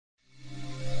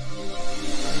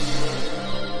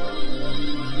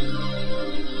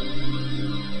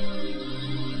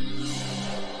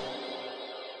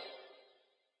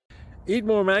Eat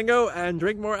more mango and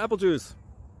drink more apple juice.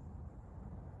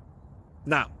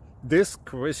 Now, this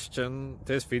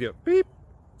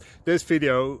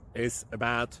video is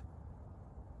about...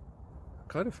 I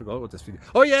kind of forgot what this video...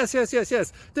 Oh, yes.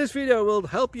 This video will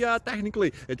help you out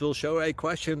technically. It will show a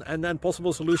question and then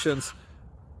possible solutions.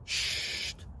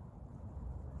 Shh.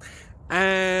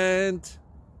 And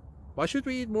why should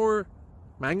we eat more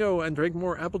mango and drink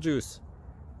more apple juice?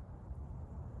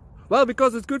 Well,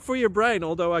 because it's good for your brain,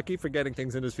 although I keep forgetting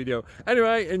things in this video.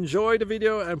 Anyway, enjoy the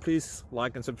video and please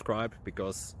like and subscribe,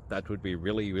 because that would be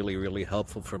really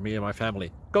helpful for me and my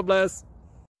family. God bless!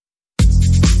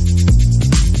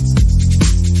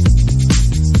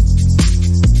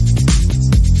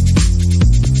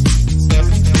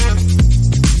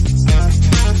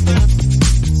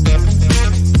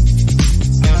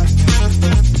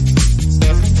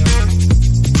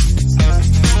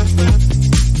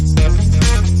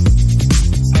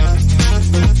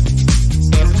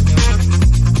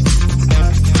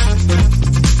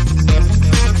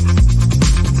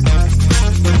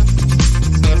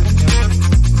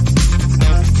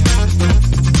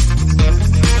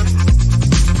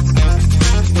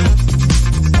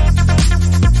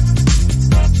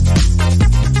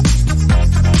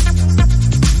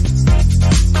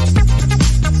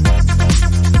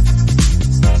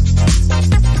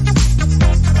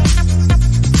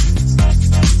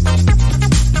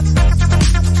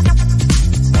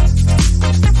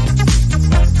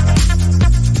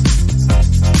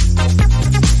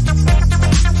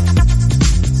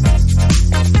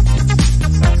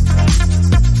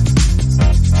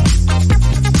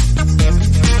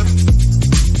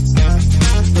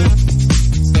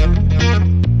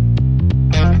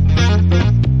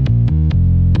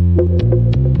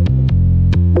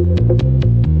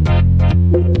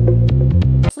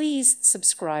 Please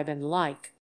subscribe and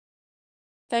like.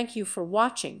 Thank you for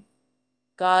watching.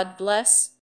 God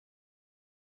bless.